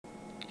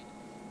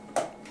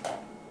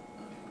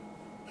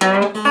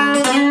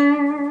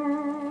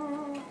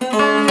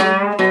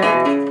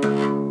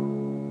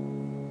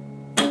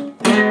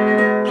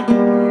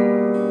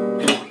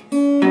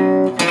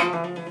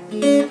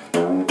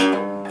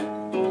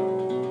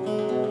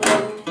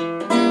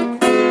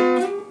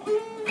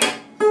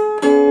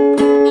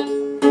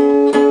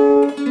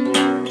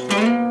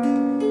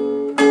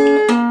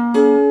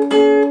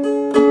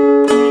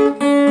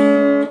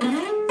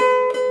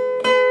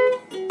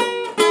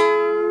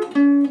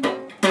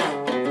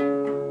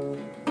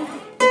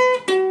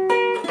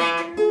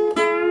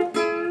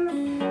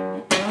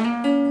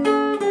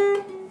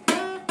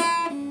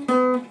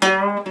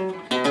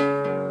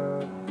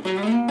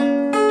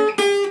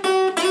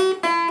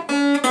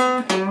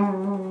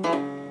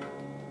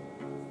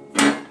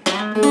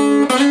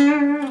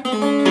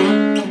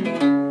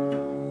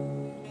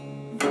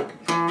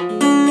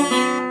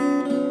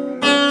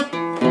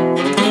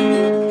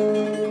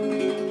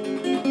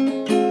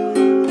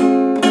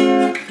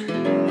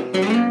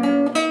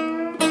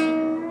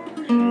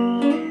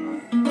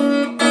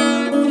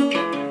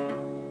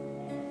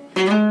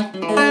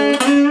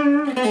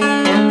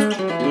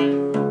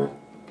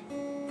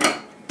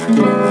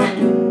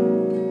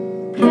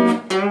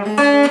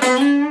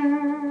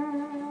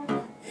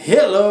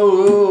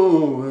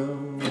Hello,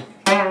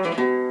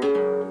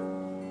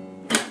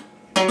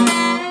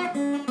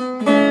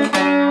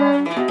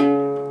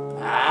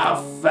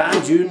 I'll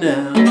find you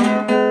now.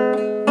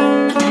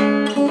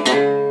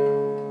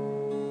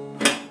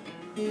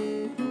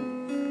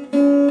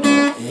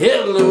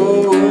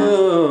 Hello,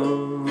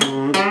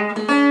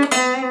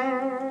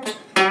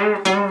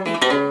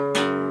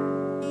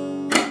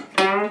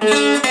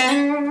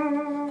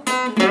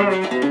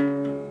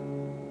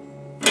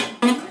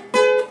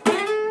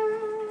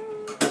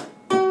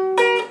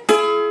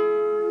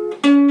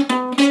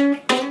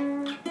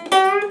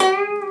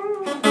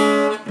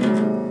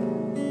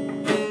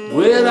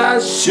 well, I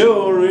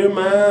sure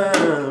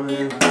remind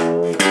me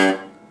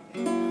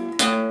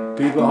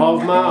people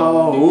off my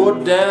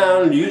old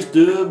down used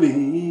to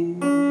be.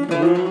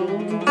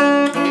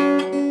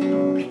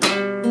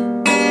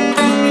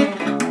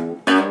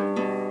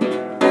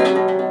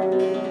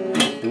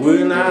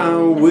 When I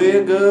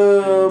wake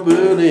up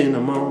early in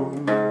the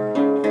morning,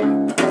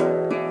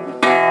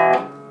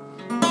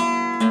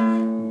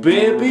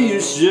 baby, you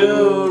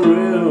sure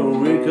will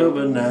wake up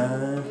at night.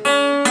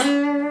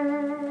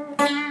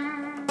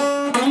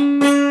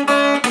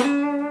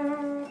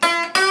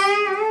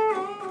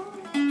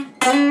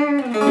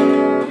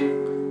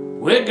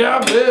 Wake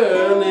up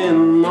early in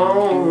the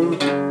morning,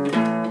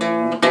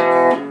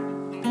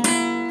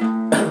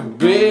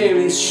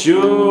 baby,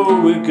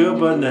 sure wake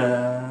up at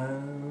night.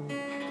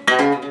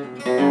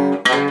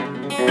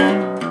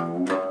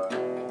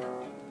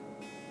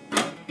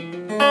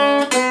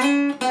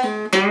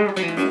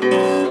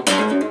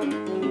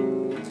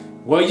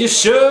 Well, you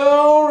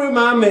sure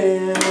remind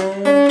me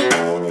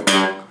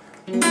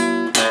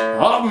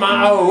of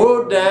my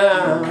old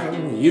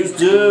down used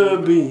to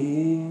be.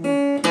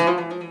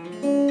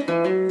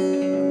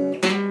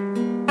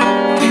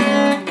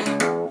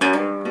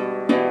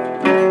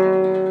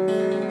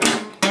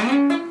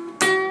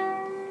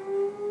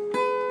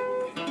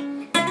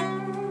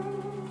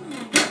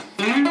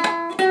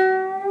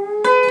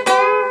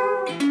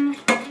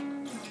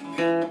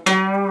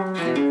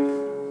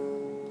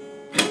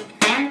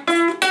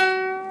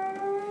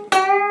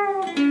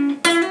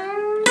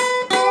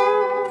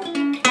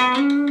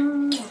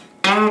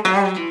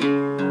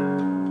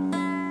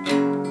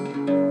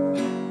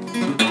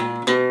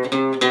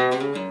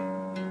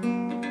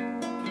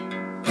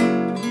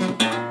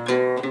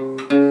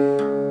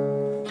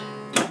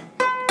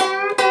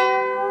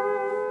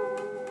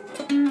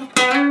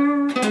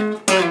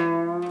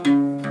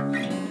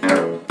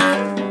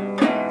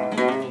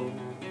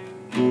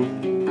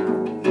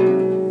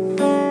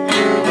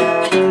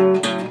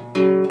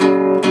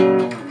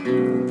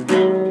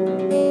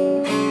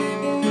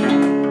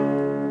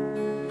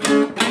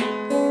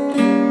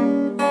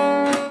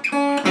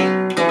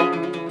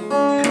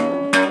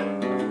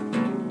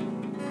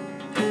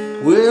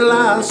 Well,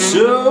 I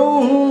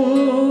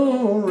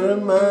sure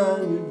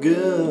remind you,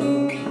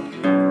 girl,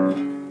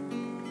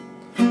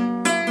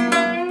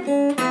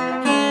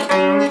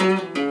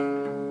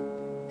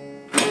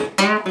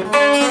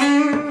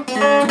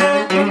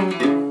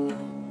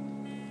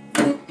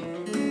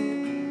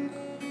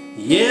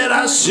 yet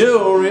I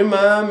sure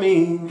remind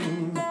me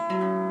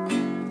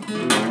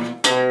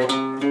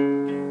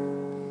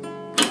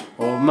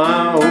of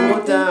my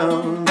old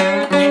town.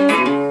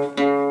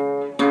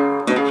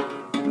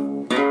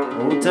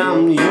 Old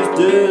town used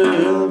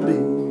to be.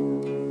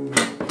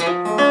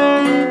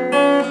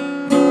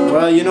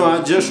 Well, you know,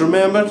 I just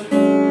remembered.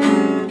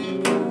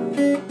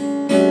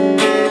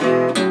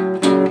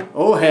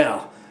 Oh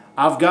hell,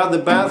 I've got the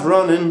bath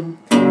running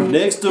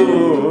next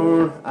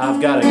door. I've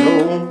gotta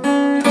go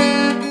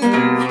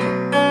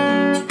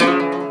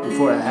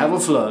before I have a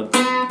flood.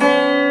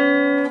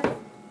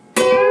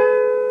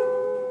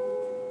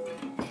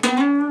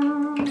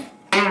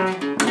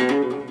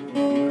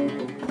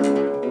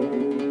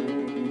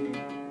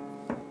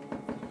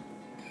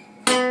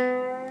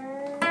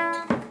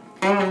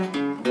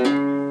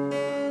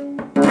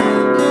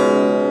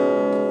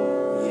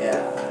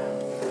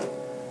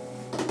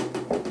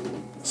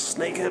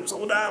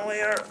 Gibson down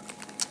here.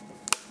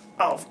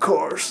 Of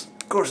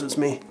course it's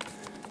me.